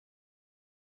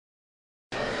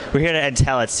We're here at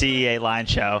Intel at CEA Line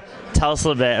show. Tell us a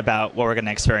little bit about what we're going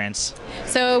to experience.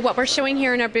 So what we're showing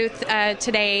here in our booth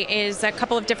today is a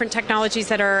couple of different technologies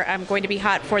that are going to be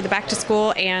hot for the back to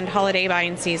school and holiday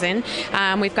buying season.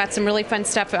 We've got some really fun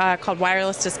stuff called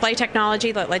wireless display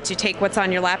technology that lets you take what's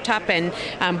on your laptop and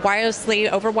wirelessly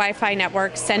over Wi-Fi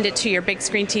network send it to your big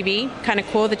screen TV. Kind of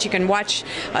cool that you can watch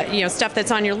stuff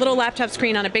that's on your little laptop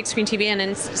screen on a big screen TV, and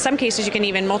in some cases you can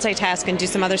even multitask and do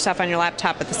some other stuff on your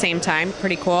laptop at the same time.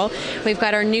 Pretty cool. We've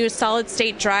got our new solid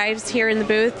state drives here in the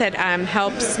booth that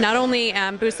helps not only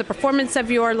boost the performance of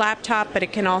your laptop, but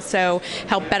it can also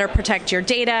help better protect your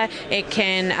data. It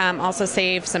can also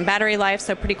save some battery life,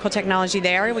 so pretty cool technology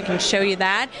there. We can show you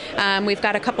that. We've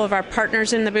got a couple of our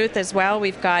partners in the booth as well.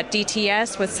 We've got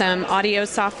DTS with some audio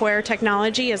software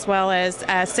technology, as well as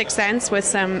Sixth Sense with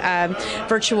some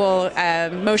virtual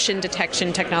motion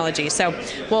detection technology. So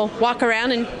we'll walk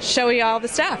around and show you all the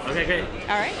stuff. Okay, great.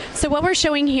 All right. So what we're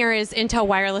showing here is Intel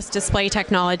wireless display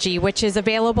technology, which is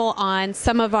available on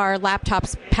some of our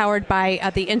laptops powered by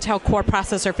the Intel Core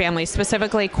processor family,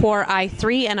 specifically Core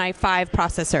i3 and i5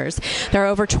 processors. There are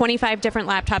over 25 different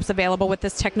laptops available with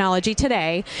this technology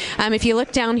today. If you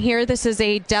look down here, this is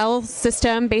a Dell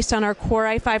system based on our Core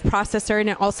i5 processor, and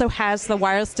it also has the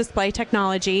wireless display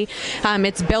technology.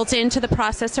 It's built into the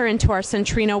processor, into our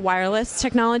Centrino wireless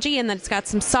technology, and then it's got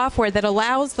some software that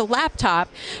allows the laptop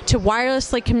to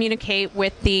wirelessly communicate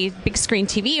with the big screen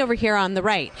TV over here on the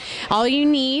right. All you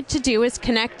need to do is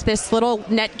connect this little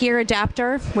Netgear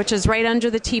adapter, which is right under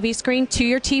the TV screen, to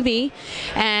your TV,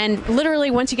 and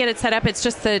literally once you get it set up, it's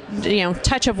just the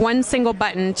touch of one single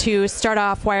button to start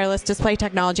off wireless display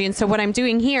technology. And so what I'm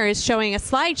doing here is showing a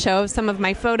slideshow of some of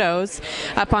my photos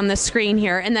up on the screen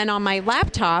here, and then on my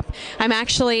laptop I'm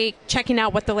actually checking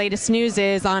out what the latest news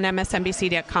is on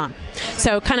MSNBC.com.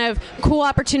 So kind of cool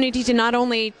opportunity to not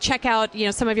only check out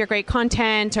some of your great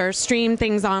content or stream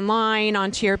things online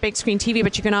onto your big screen TV,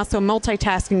 but you can also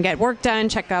multitask and get work done,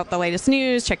 check out the latest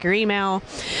news, check your email.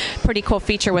 Pretty cool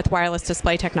feature with wireless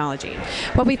display technology.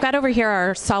 What we've got over here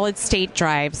are solid state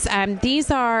drives.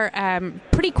 These are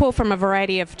pretty cool from a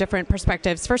variety of different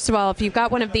perspectives. First of all, if you've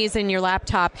got one of these in your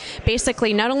laptop,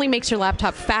 basically not only makes your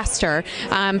laptop faster,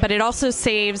 but it also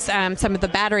saves some of the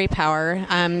battery power,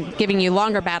 giving you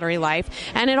longer battery life,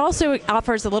 and it also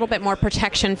offers a little bit more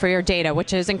protection for your data,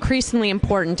 which is increasingly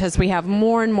important as we have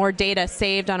more and more data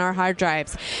saved on our hard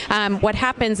drives. What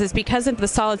happens is, because of the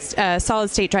solid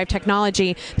state drive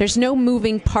technology, there's no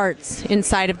moving parts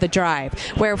inside of the drive,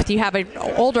 where if you have an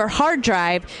older hard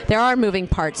drive, there are moving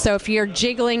parts. So if you're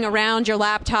jiggling around your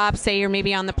laptop, say you're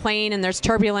maybe on the plane and there's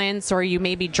turbulence, or you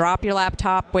maybe drop your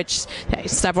laptop, which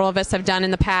several of us have done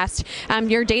in the past,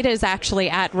 your data is actually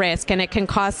at risk and it can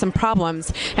cause some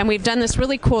problems. And we've done this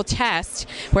really cool test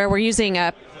where we're using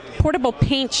a portable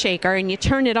paint shaker, and you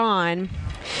turn it on,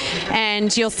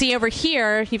 and you'll see over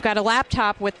here you've got a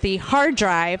laptop with the hard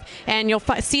drive, and you'll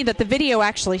see that the video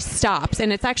actually stops,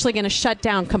 and it's actually going to shut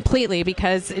down completely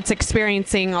because it's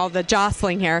experiencing all the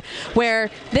jostling here, where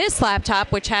this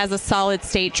laptop, which has a solid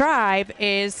state drive,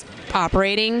 is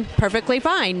operating perfectly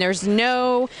fine. There's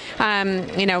no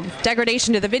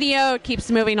degradation to the video. It keeps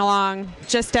moving along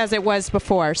just as it was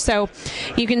before. So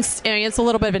you can, it's a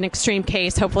little bit of an extreme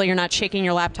case. Hopefully you're not shaking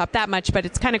your laptop that much, but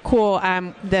it's kind of cool,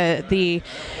 the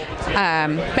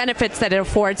benefits that it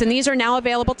affords. And these are now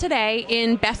available today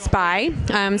in Best Buy.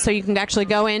 So you can actually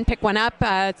go in, pick one up.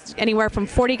 It's anywhere from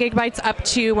 40 gigabytes up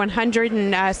to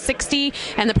 160,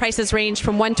 and the prices range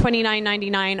from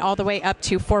 $129.99 all the way up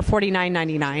to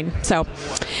 $449.99. So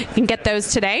you can get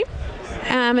those today.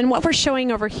 And what we're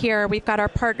showing over here, we've got our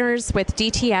partners with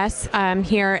DTS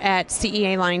here at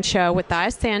CEA Line show with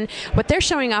us, and what they're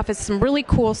showing off is some really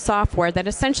cool software that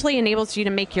essentially enables you to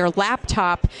make your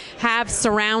laptop have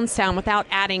surround sound without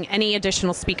adding any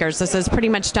additional speakers. This is pretty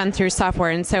much done through software,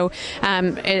 and so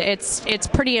it's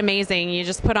pretty amazing. You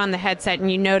just put on the headset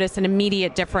and you notice an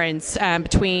immediate difference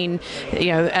between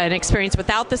an experience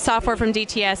without the software from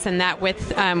DTS and that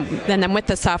with and then with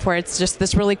the software. It's just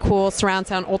this really cool surround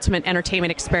sound ultimate entertainment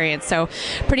experience. So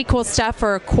pretty cool stuff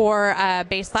for core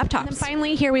based laptops. And then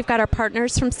finally here we've got our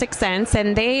partners from Sixth Sense,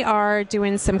 and they are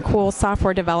doing some cool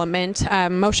software development,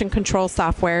 motion control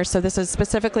software. So this is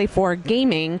specifically for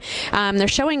gaming. They're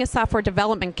showing a software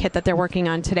development kit that they're working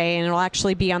on today, and it'll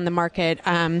actually be on the market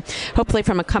hopefully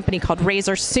from a company called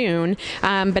Razer soon.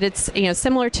 But it's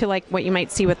similar to like what you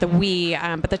might see with the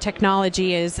Wii, but the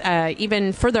technology is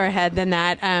even further ahead than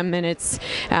that, and it's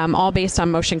all based on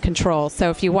motion control. So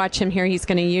if you watch him here, he's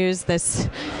going to use this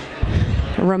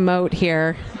remote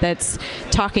here that's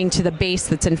talking to the base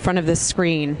that's in front of the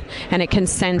screen, and it can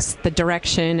sense the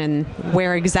direction and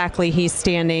where exactly he's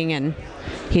standing, and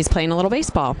he's playing a little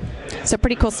baseball. So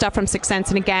pretty cool stuff from 6th Sense,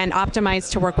 and again,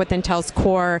 optimized to work with Intel's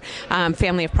Core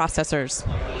family of processors.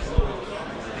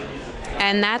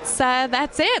 And that's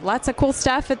it. Lots of cool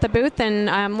stuff at the booth,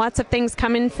 and lots of things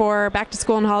coming for back to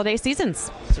school and holiday seasons.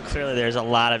 So clearly there's a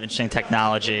lot of interesting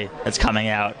technology that's coming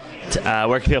out.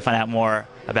 Where can people find out more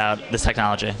about this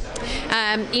technology?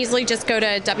 Easily just go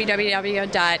to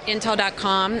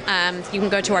www.intel.com. You can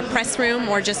go to our press room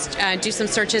or just do some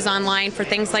searches online for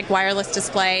things like wireless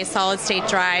display, solid-state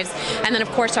drives, and then,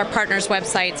 of course, our partners'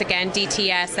 websites, again,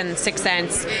 DTS and 6th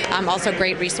Sense, also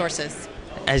great resources.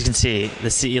 As you can see, the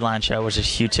CE Line show was a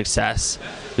huge success.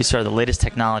 We saw the latest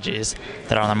technologies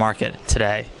that are on the market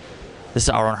today. This is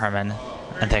Aaron Herman,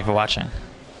 and thank you for watching.